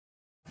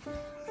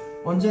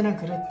언제나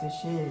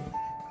그랬듯이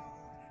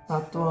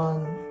나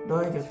또한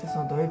너의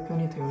곁에서 너의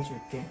편이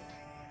되어줄게.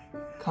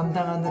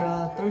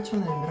 감당하느라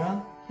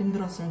떨쳐내느라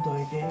힘들었을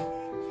너에게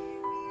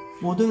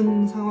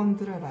모든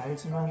상황들을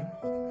알지만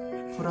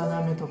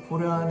불안함에 더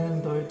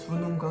보려하는 너의 두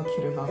눈과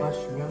귀를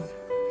막아주며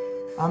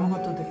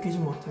아무것도 느끼지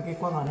못하게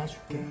꽉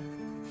안아줄게.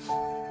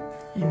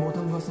 이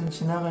모든 것은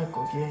지나갈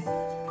거기에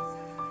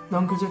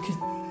넌 그저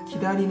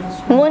기다리는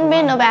순간.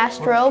 Moonbin of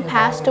Astro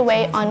passed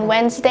away on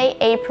Wednesday,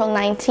 April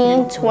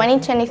 19,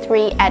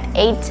 2023 at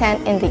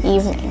 8:10 in the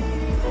evening.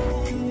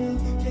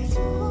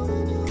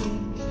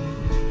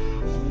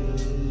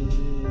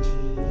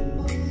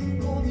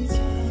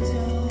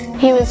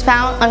 He was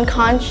found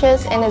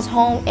unconscious in his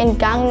home in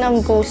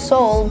Gangnam-gu,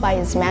 Seoul by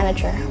his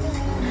manager.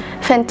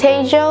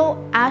 Fantasio,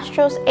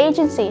 Astro's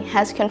agency,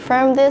 has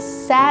confirmed this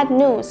sad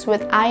news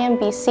with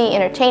IMBC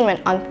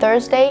Entertainment on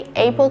Thursday,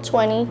 April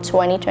 20,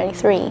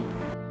 2023.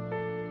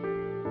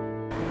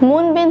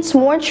 Moonbin's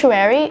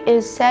mortuary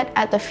is set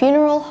at the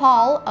funeral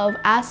hall of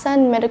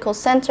Asan Medical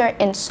Center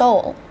in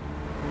Seoul.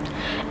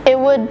 It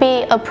would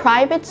be a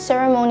private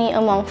ceremony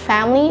among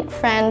family,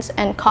 friends,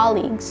 and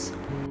colleagues.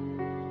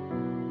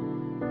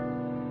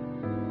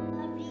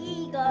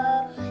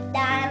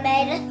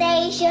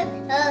 Station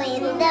early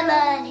in the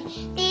morning.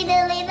 Did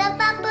a little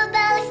papa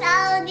bells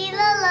out in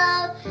the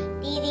love.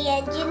 Did the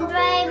engine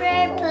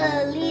driver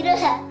pull little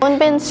hat.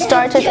 Moonbin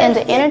started in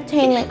the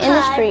entertainment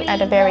industry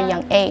at a very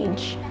young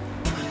age.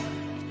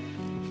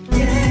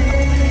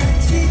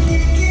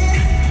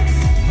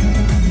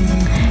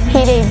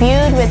 He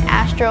debuted with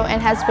Astro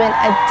and has been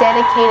a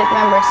dedicated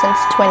member since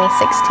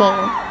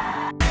 2016.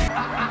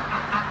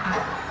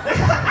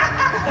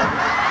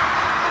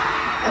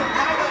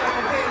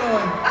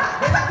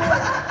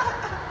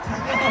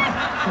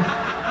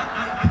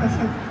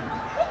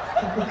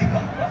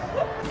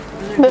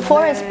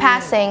 Before his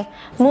passing,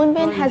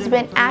 Moonbin has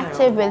been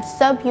active with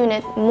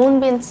subunit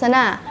MOONBIN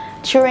Sana,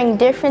 touring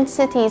different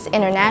cities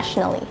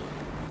internationally.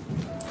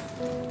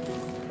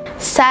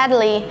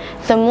 Sadly,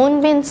 the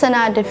MOONBIN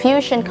Sana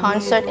diffusion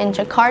concert in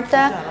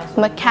Jakarta,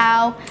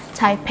 Macau,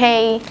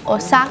 Taipei,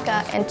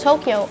 Osaka, and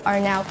Tokyo are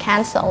now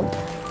cancelled.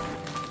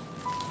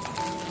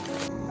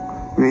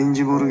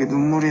 왜인지 모르게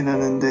눈물이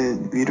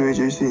나는데 위로해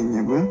줄 수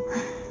있냐고요?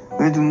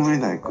 왜 눈물이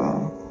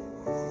날까?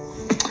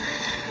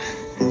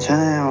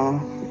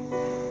 괜찮아요.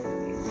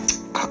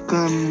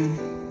 가끔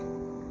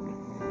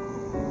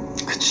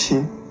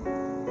그치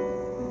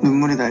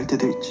눈물이 날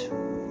때도 있죠.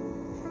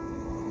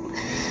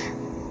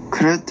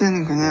 그럴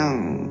때는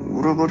그냥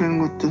울어버리는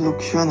것도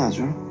속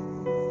시원하죠.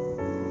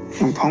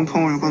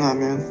 펑펑 울고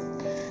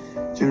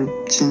나면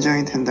좀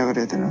진정이 된다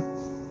그래야 되나?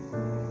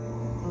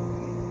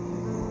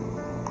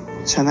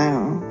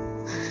 괜찮아요.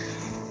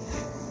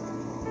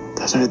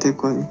 다 잘 될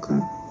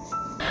거니까.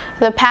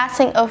 The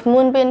passing of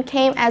Moonbin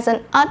came as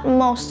an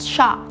utmost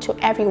shock to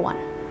everyone.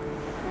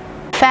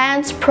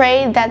 Fans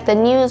prayed that the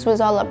news was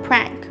all a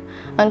prank.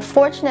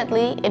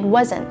 Unfortunately, it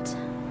wasn't.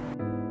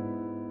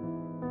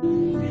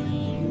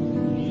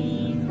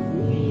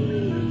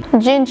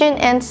 Jinjin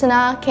and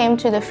Sana came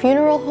to the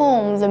funeral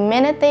home the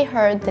minute they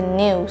heard the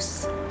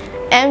news.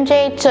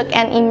 MJ took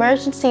an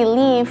emergency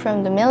leave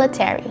from the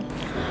military.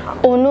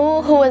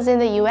 Onu, who was in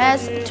the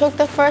US, took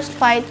the first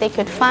flight they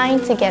could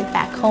find to get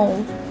back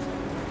home.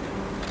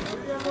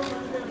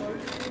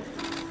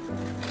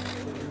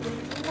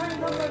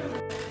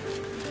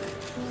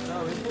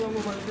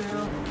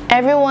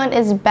 Everyone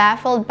is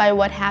baffled by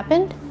what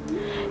happened.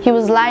 He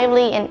was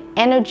lively and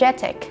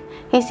energetic.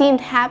 He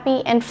seemed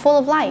happy and full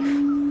of life.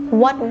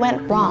 What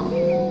went wrong?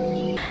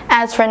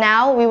 As for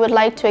now, we would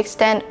like to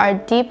extend our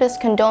deepest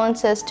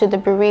condolences to the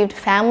bereaved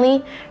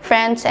family,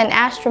 friends, and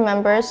Astro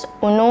members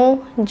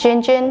Unu,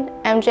 Jinjin,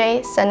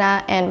 MJ,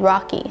 Sana, and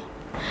Rocky.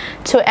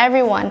 To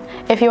everyone,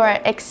 if you are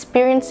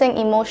experiencing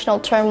emotional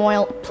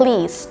turmoil,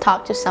 please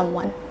talk to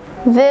someone.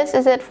 This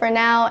is it for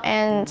now,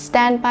 and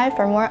stand by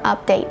for more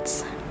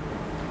updates.